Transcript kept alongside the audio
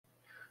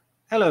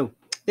Hello,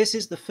 this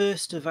is the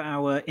first of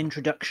our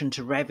Introduction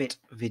to Revit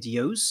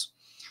videos.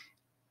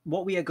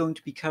 What we are going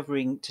to be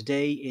covering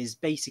today is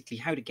basically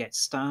how to get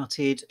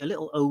started, a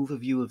little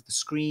overview of the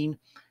screen,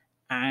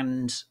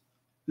 and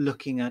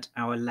looking at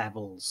our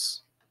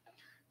levels.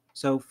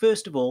 So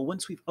first of all,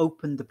 once we've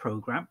opened the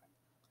program,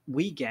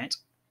 we get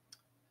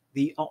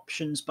the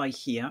options by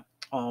here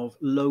of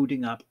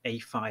loading up a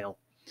file.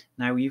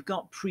 Now you've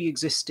got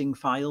pre-existing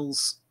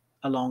files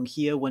along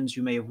here, ones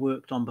you may have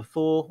worked on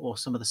before, or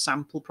some of the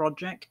sample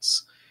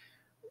projects.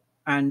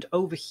 And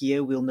over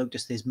here, we'll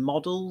notice there's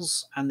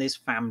models and there's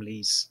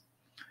families.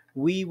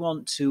 We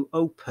want to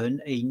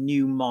open a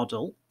new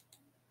model,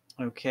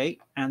 okay?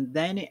 And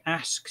then it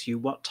asks you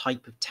what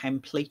type of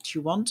template you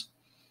want.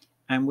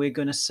 And we're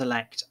going to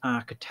select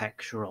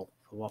architectural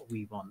for what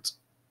we want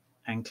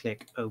and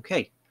click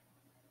OK.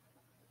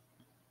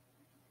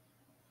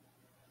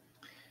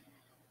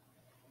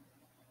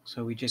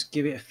 So we just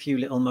give it a few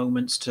little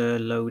moments to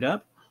load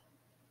up.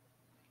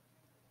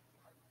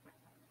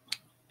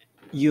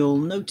 You'll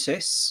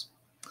notice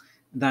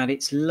that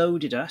it's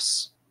loaded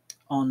us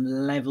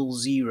on level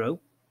 0.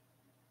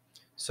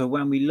 So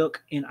when we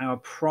look in our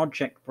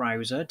project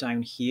browser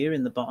down here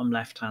in the bottom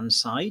left hand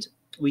side,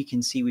 we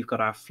can see we've got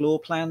our floor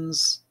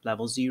plans,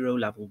 level 0,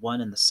 level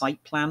 1, and the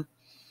site plan.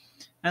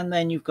 And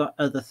then you've got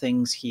other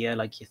things here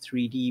like your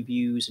 3D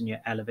views and your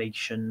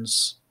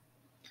elevations.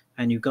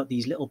 And you've got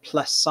these little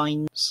plus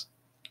signs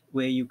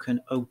where you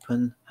can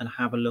open and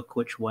have a look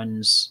which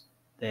ones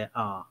there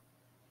are.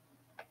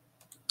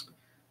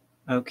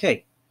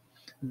 Okay.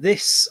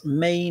 This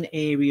main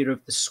area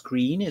of the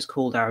screen is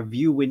called our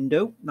view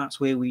window. That's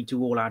where we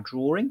do all our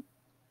drawing.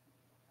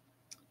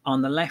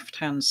 On the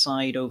left-hand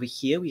side over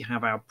here, we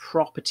have our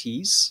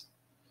properties.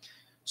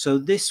 So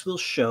this will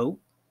show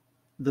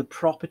the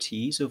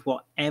properties of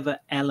whatever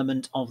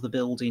element of the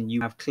building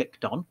you have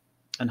clicked on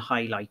and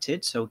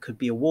highlighted. So it could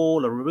be a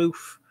wall or a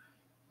roof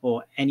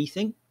or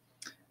anything.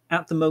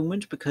 At the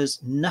moment,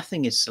 because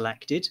nothing is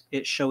selected,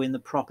 it's showing the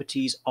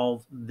properties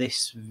of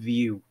this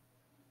view.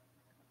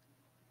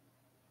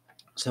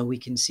 So we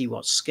can see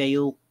what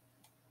scale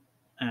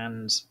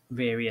and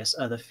various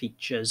other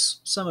features,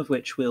 some of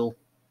which we'll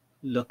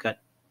look at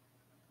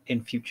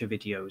in future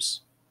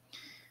videos.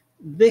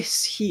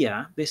 This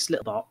here, this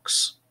little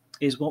box,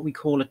 is what we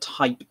call a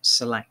type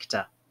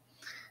selector.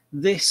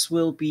 This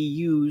will be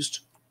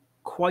used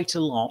quite a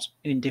lot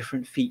in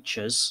different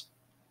features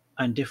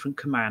and different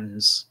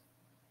commands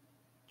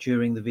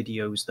during the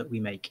videos that we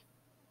make.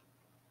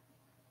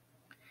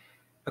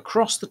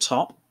 Across the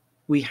top,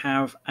 we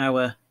have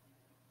our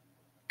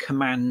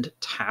command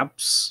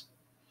tabs.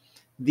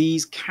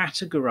 These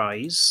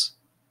categorize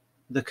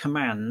the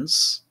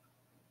commands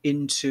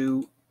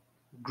into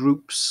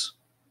groups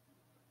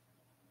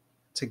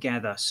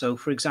together. So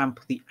for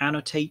example, the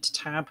annotate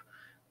tab,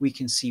 we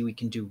can see we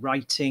can do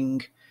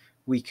writing,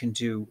 we can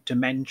do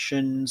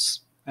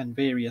dimensions and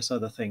various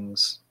other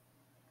things.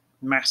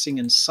 Massing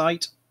and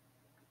site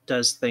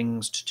does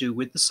things to do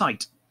with the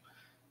site.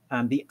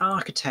 The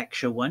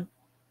architecture one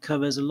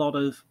covers a lot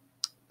of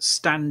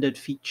standard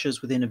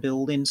features within a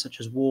building, such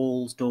as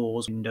walls,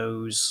 doors,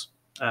 windows,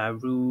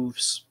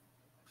 roofs,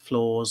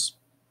 floors,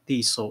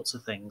 these sorts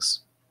of things.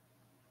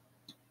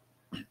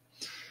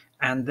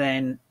 And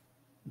then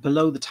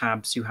below the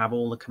tabs, you have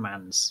all the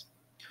commands.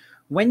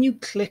 When you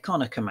click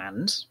on a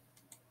command,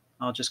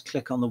 I'll just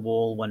click on the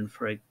wall one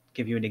for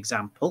give you an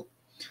example.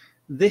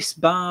 This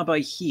bar by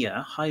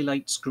here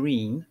highlights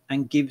green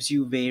and gives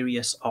you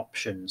various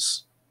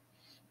options.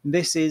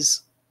 This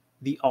is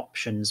the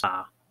options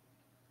bar.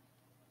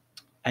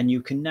 And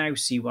you can now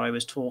see what I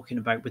was talking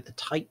about with the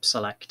type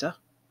selector,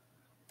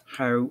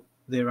 how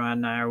there are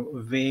now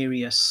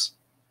various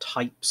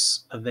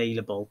types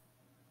available.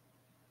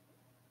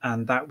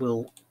 And that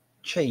will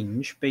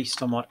change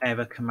based on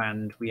whatever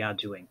command we are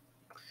doing.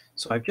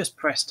 So I've just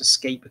pressed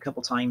escape a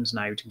couple times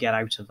now to get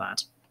out of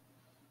that.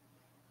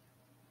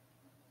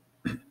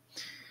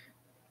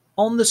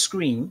 On the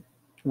screen,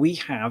 we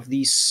have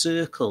these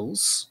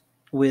circles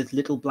with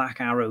little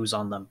black arrows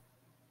on them.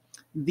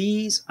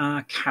 These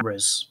are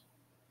cameras.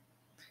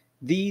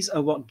 These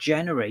are what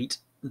generate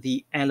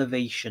the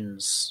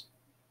elevations.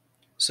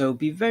 So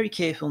be very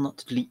careful not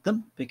to delete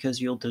them because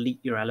you'll delete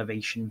your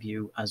elevation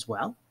view as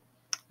well.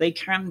 They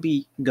can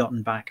be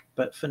gotten back,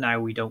 but for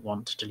now we don't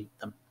want to delete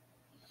them.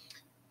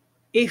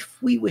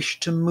 If we wish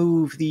to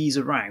move these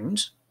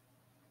around,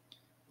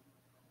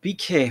 be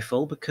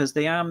careful because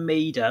they are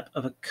made up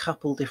of a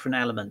couple different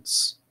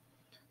elements.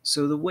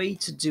 So the way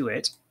to do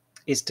it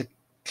is to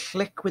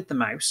click with the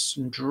mouse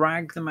and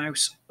drag the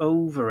mouse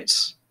over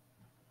it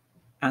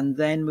and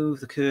then move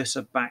the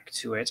cursor back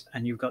to it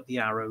and you've got the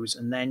arrows,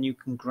 and then you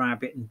can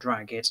grab it and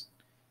drag it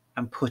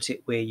and put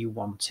it where you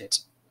want it.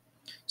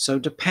 So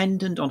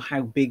dependent on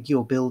how big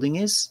your building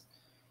is,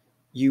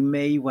 you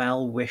may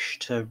well wish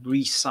to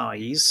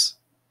resize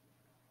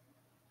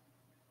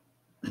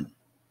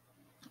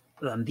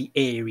the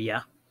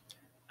area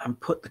and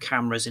put the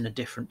cameras in a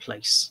different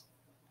place.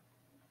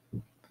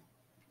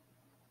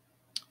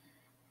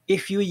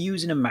 If you're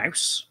using a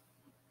mouse,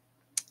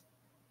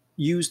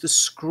 use the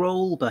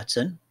scroll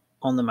button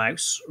on the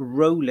mouse,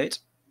 roll it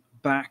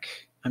back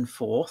and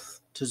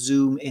forth to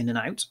zoom in and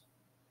out.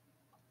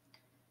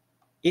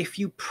 If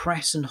you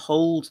press and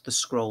hold the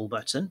scroll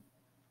button,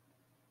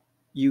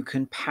 you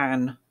can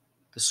pan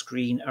the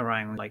screen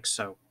around like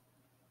so.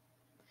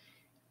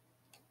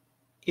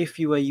 If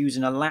you are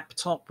using a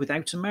laptop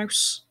without a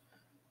mouse,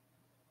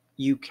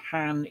 you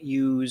can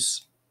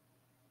use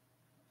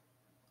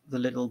the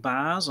little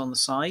bars on the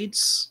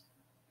sides,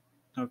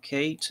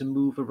 okay, to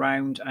move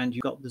around, and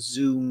you've got the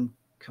zoom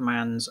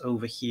commands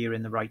over here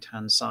in the right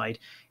hand side.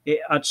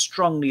 I'd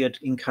strongly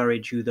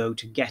encourage you though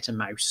to get a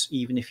mouse,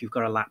 even if you've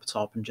got a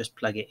laptop, and just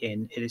plug it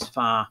in. It is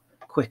far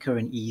quicker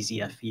and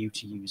easier for you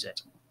to use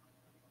it.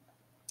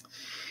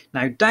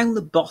 Now down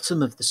the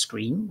bottom of the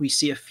screen we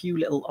see a few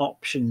little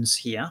options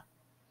here.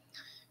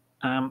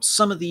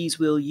 Some of these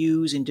we'll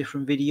use in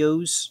different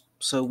videos.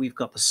 So we've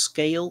got the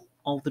scale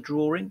of the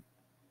drawing,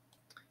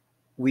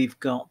 we've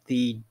got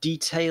the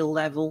detail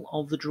level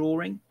of the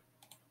drawing,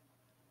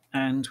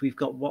 and we've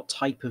got what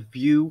type of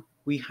view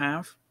we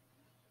have.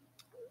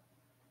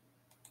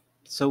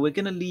 So we're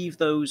going to leave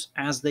those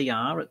as they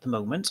are at the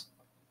moment.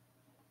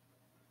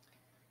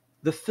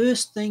 The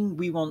first thing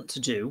we want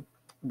to do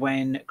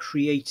when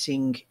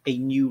creating a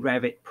new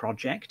Revit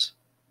project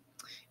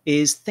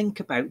is think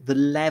about the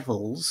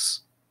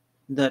levels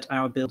that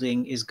our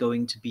building is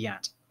going to be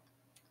at.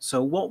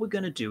 So what we're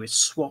going to do is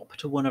swap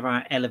to one of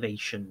our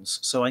elevations.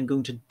 So I'm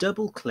going to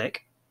double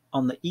click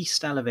on the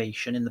east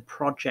elevation in the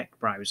project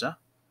browser,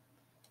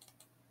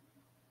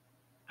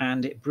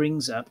 and it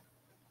brings up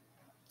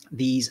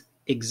these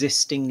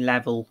existing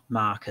level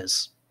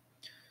markers.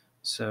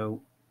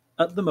 So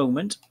at the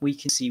moment we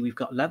can see we've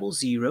got level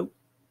 0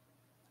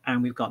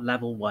 and we've got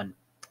level 1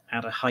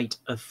 at a height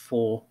of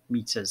 4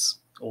 meters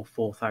or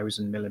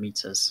 4,000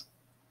 millimeters.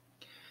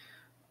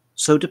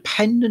 So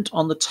dependent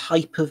on the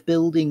type of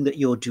building that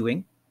you're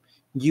doing,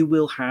 you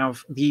will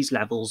have these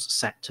levels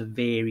set to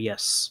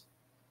various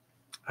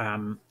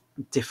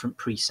different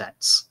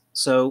presets.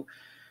 So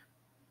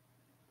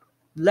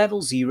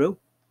level 0,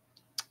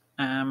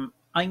 I'm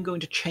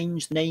going to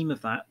change the name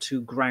of that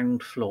to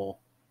ground floor.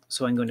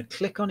 So I'm going to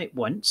click on it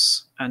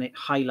once and it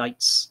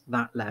highlights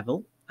that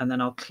level, and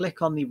then I'll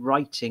click on the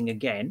writing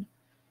again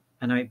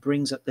and now it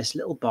brings up this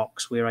little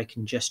box where I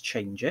can just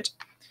change it.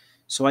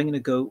 So I'm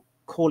going to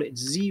call it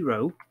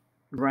 0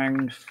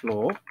 ground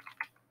floor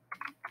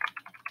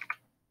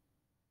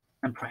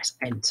and press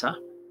enter,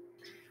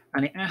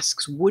 and it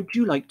asks, would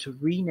you like to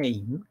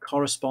rename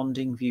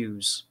corresponding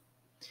views?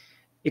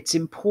 It's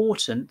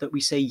important that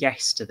we say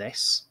yes to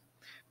this,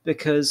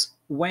 because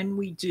when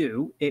we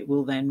do, it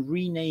will then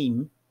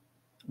rename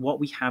what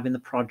we have in the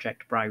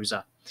project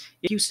browser.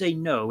 If you say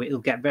no, it'll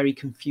get very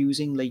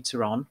confusing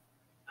later on,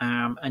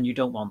 and you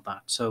don't want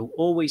that. So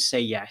always say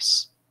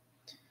yes.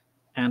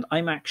 And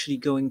I'm actually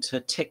going to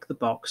tick the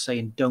box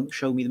saying don't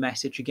show me the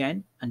message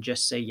again and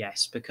just say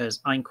yes, because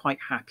I'm quite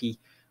happy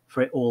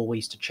for it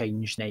always to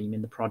change name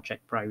in the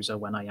project browser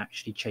when I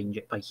actually change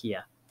it by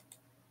here.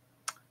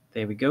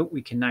 There we go.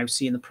 We can now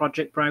see in the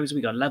project browser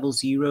we got level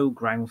 0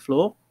 ground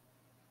floor.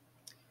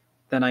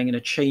 Then I'm going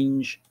to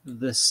change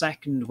the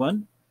second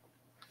one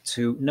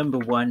to number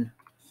 1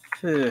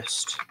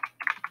 first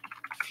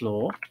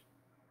floor,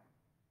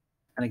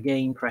 and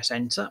again press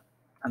enter,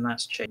 and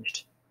that's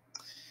changed.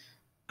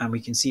 And we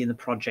can see in the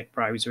project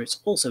browser it's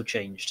also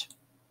changed.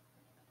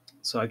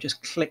 So I've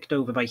just clicked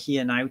over by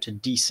here now to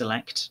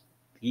deselect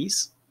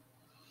these.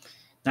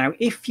 Now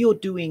if you're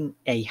doing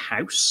a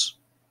house,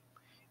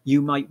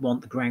 you might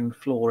want the ground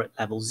floor at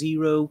level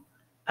 0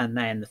 and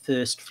then the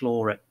first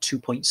floor at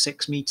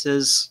 2.6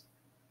 meters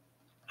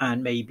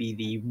and maybe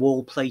the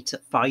wall plate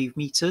at 5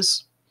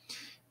 meters.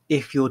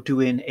 If you're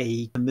doing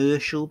a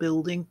commercial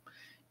building,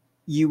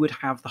 you would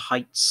have the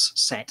heights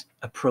set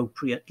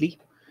appropriately.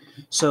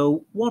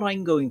 So what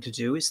I'm going to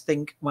do is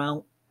think,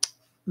 well,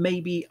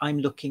 maybe I'm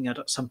looking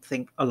at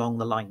something along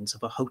the lines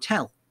of a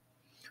hotel,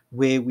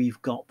 where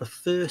we've got the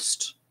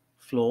first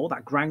floor,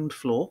 that ground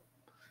floor,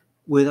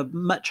 with a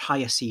much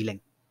higher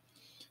ceiling.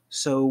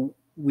 So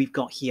we've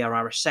got here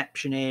our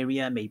reception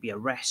area, maybe a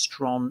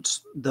restaurant,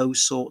 those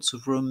sorts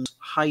of rooms.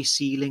 High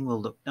ceiling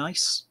will look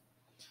nice.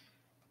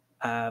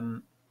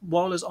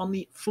 While as on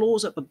the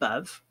floors up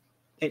above,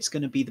 it's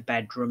going to be the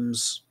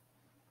bedrooms,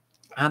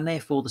 and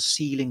therefore the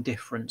ceiling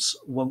difference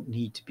won't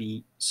need to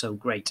be so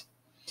great.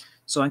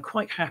 So I'm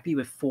quite happy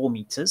with 4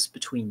 meters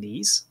between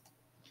these,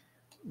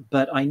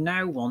 but I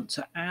now want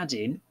to add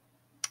in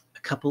a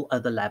couple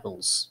other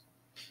levels.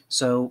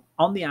 So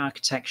on the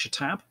architecture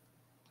tab,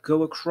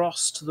 go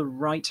across to the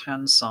right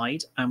hand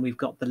side and we've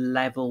got the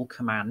level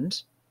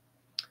command.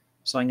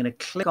 So I'm going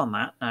to click on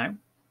that now.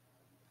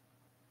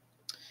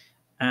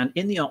 And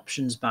in the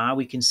options bar,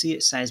 we can see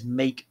it says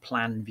make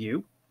plan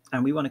view,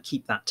 and we want to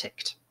keep that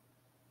ticked.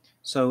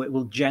 So it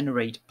will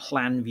generate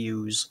plan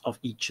views of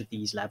each of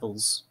these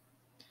levels.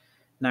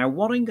 Now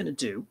what I'm going to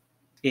do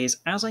is,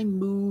 as I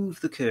move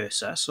the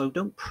cursor, so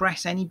don't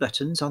press any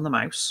buttons on the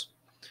mouse,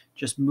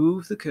 just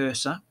move the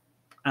cursor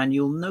And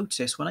you'll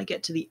notice when I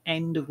get to the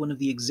end of one of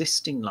the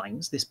existing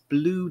lines, this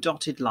blue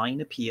dotted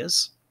line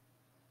appears,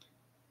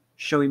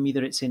 showing me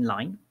that it's in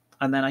line.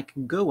 And then I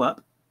can go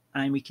up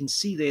and we can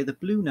see there the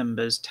blue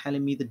numbers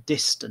telling me the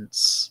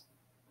distance.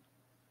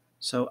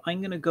 So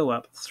I'm going to go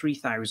up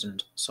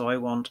 3,000. So I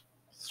want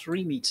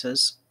 3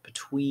 meters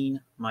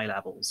between my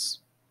levels.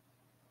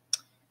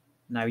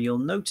 Now you'll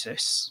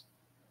notice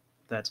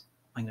that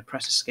I'm going to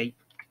press escape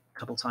a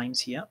couple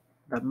times here,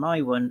 that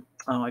my one,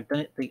 oh, I've done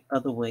it the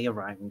other way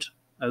around.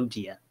 Oh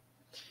dear.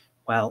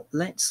 Well,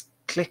 let's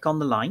click on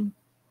the line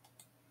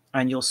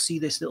and you'll see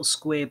this little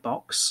square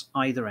box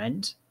either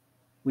end.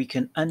 We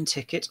can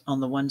untick it on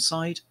the one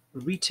side,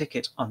 retick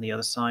it on the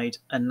other side,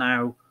 and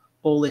now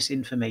all this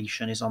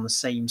information is on the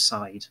same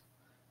side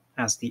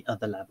as the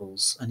other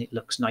levels and it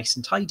looks nice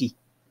and tidy.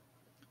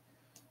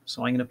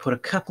 So I'm going to put a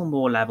couple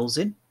more levels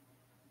in.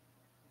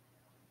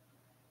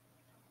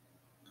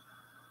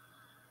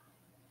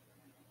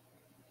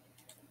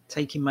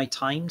 Taking my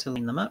time to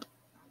line them up.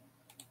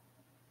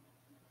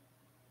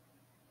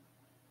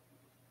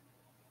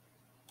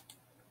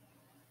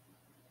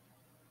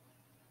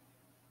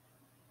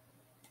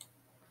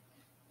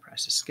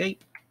 Press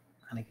escape,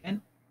 and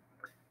again.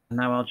 And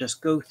now I'll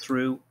just go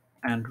through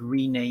and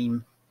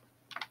rename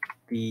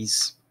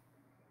these.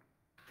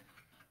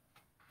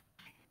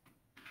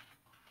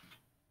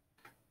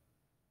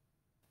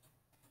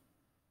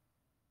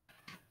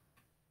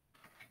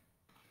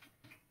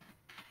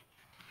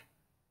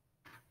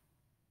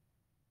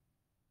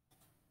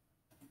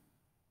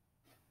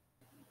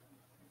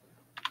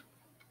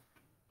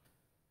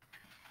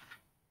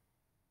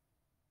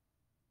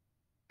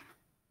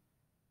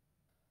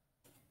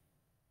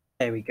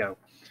 There we go.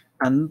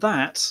 And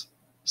that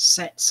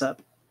sets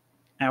up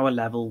our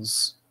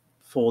levels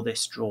for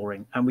this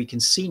drawing. And we can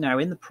see now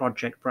in the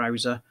project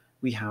browser,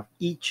 we have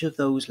each of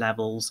those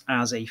levels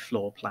as a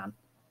floor plan.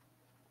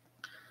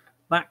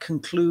 That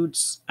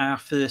concludes our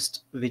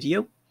first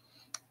video.